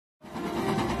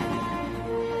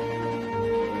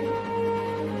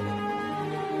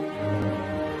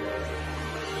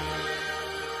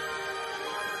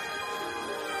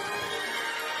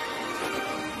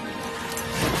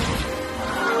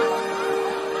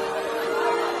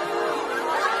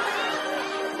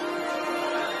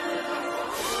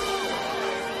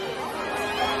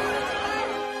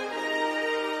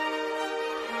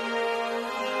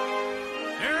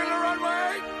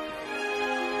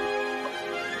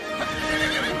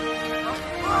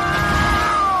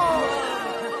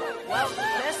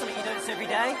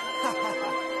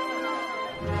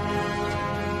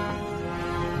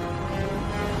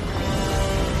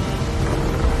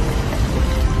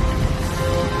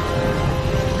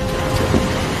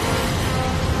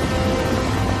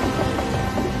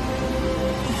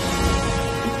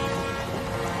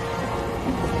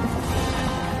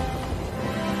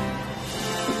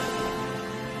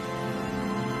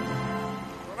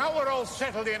now we're all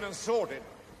settled in and sorted,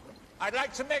 I'd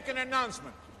like to make an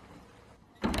announcement.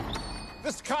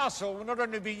 This castle will not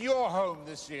only be your home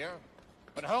this year,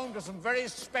 but home to some very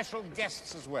special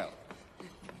guests as well.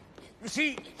 You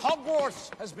see,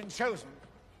 Hogwarts has been chosen.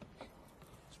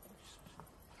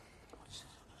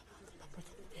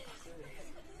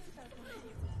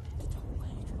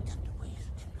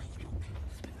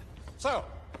 So,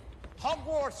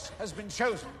 Hogwarts has been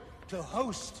chosen to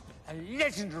host a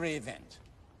legendary event,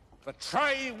 the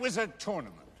Tri-Wizard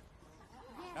Tournament.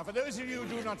 Now, for those of you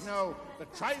who do not know, the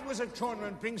Tri-Wizard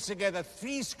Tournament brings together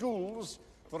 3 schools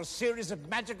for a series of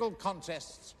magical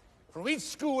contests. From each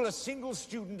school, a single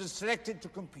student is selected to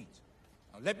compete.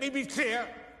 Now, let me be clear.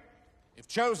 If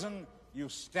chosen, you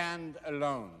stand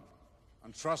alone.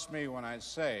 And trust me when I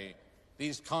say,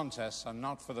 these contests are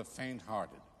not for the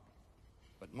faint-hearted.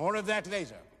 But more of that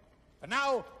later. For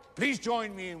now, please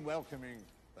join me in welcoming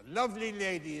the lovely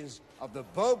ladies of the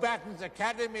Beauxbatons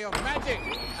Academy of Magic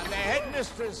and their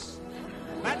headmistress,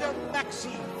 Madame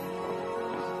Maxime.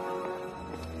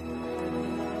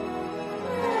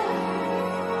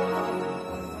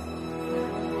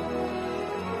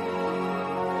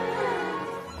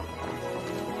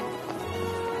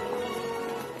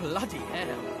 Bloody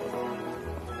hell.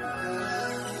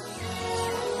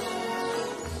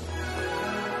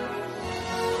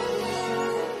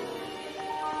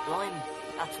 Blimey,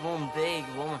 that's one big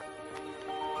woman.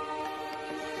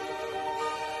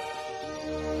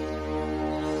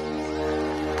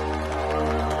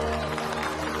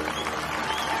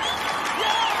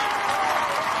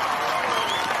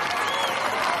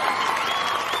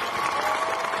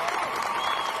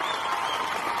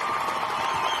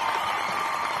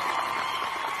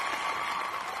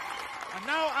 And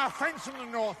now, our friends from the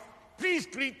north, please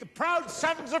greet the proud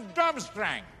sons of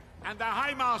Durmstrang and the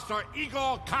High Master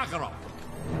Igor Karkaroff.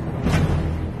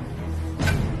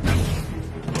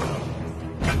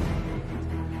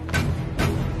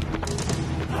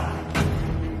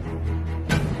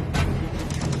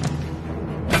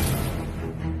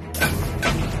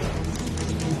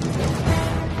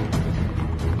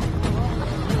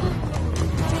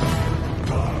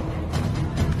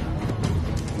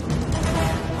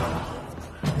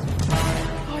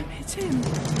 It's him.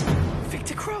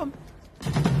 Victor Crumb.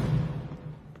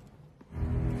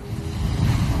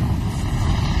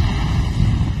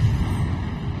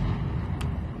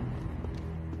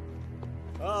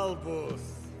 Albus.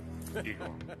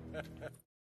 Igor.